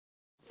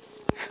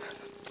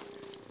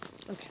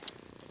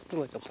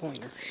Like a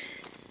pointer.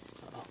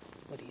 Uh-oh.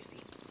 What do you see?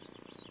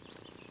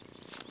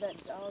 That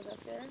dog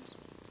up there.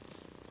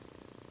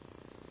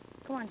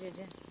 Come on,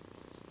 Ginger.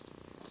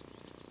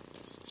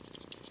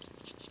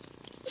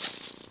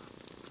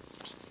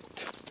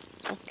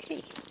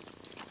 Okay.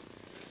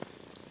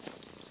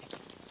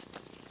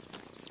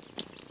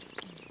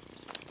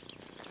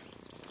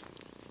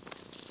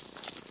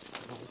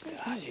 Oh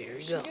gosh, here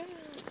we go.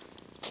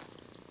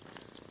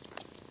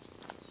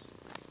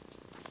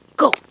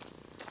 Go!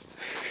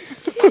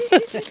 Go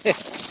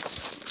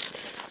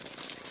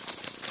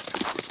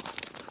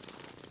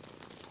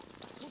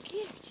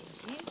get her,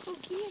 Ginger. Go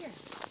get her.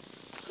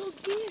 Go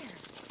get her.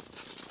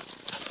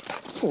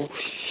 Oh,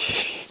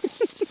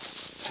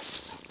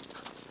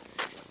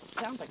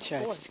 Sounds like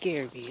tried to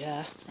scare me,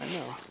 yeah, I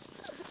know.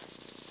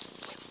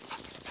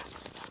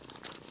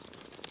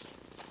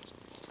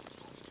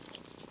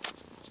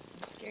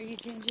 Scare you,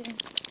 Ginger?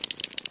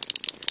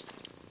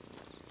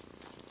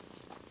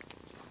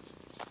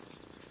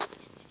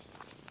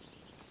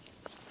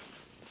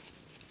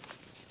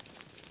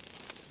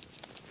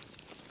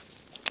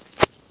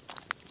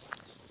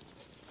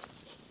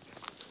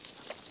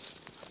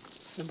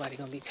 Somebody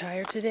gonna be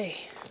tired today.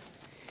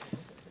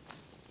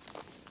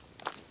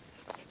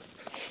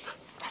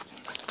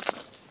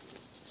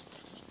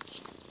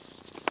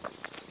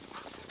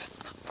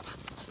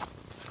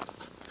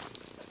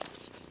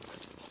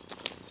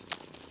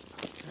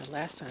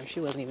 Last time she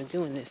wasn't even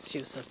doing this. She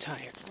was so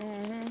tired.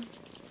 Mm-hmm.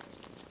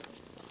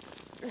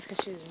 That's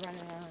because she was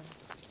running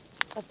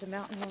up the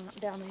mountain and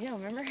down the hill,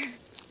 remember?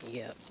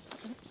 Yep.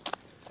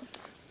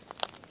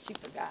 She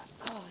forgot.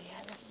 Oh,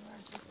 yeah, this is where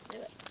I'm supposed to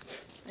do it.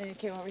 And then it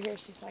came over here.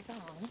 She's like,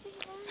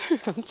 oh,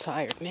 I'm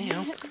tired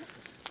now.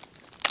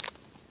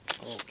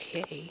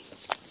 Okay.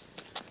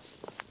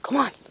 Come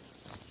on.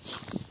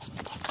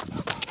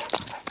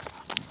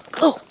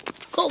 Go.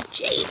 Go,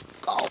 Jade.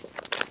 Go.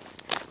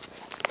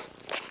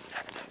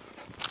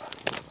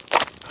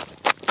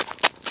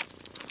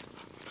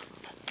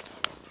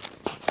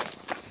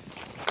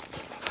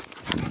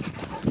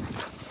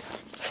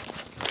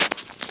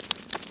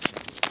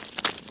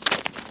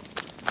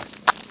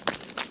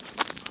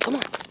 Come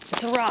on.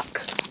 It's a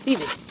rock. Leave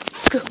it.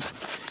 Let's go.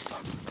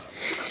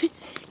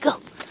 Go.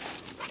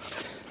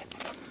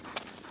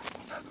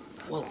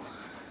 Whoa.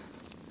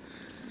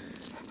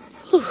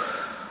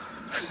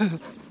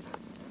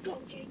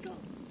 Go, Jade, go.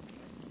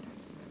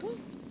 Go.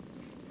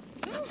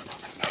 Go.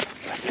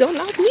 Don't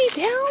knock me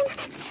down.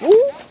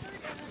 Ooh.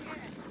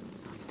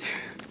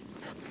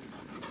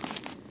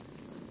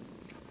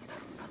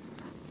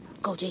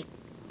 Go, Jade.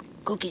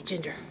 Go get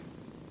Ginger.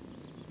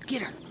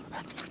 Get her.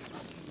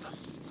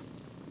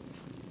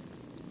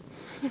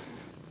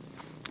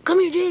 Come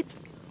here, Jade.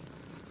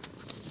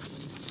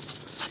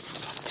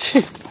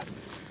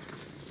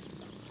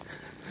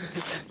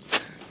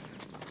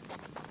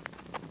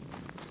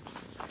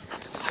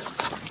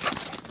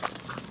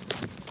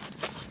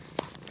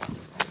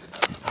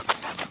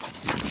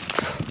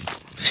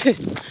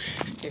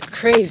 You're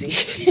crazy.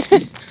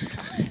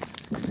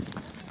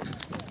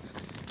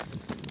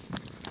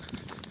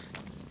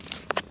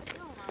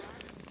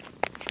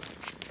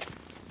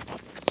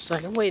 She's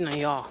like, I'm waiting on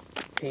y'all.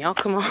 Can y'all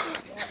come on?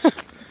 She's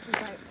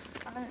like,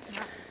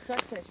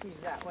 such that she's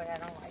that way. I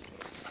don't like it.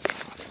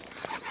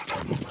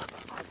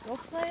 Like, go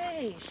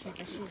play. She's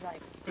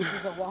like, this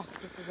is a walk.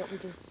 This is what we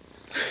do.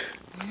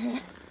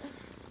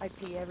 I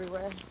pee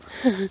everywhere.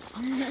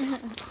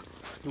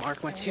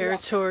 Mark my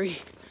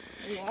territory.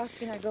 I walk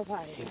and I go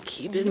potty. And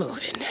keep it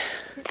moving.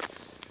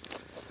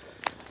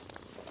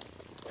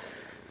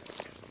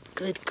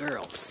 Good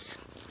girls.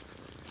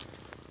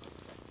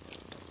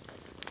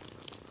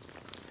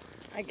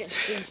 I guess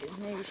Ginger,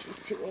 maybe she's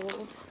too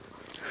old.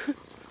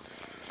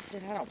 She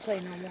said, I don't play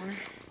no more.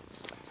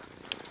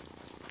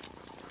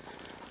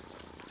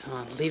 Come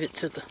on, leave it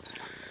to the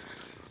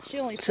She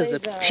only to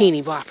plays, the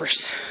teeny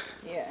boppers.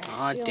 Yeah.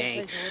 Aw, she only dang.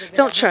 plays a little bit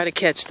Don't at try to most.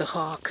 catch the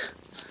hawk.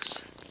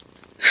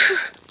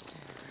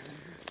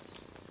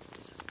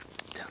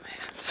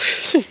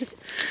 Dumbass.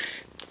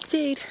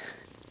 Jade,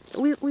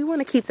 we want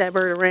to keep that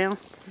bird around.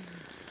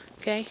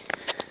 Okay?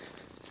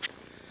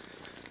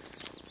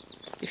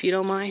 If you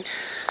don't mind.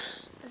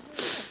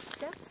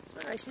 Steps?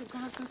 Look, I should have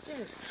gone up some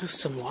stairs.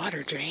 Some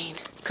water drain.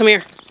 Come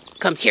here.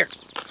 Come here.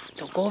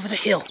 Don't go over the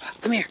hill.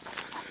 Come here.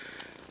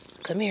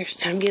 Come here. It's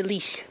time to get a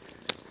leash.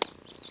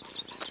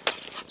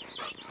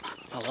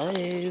 Hello.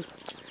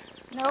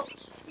 Nope.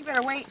 You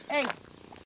better wait. Hey.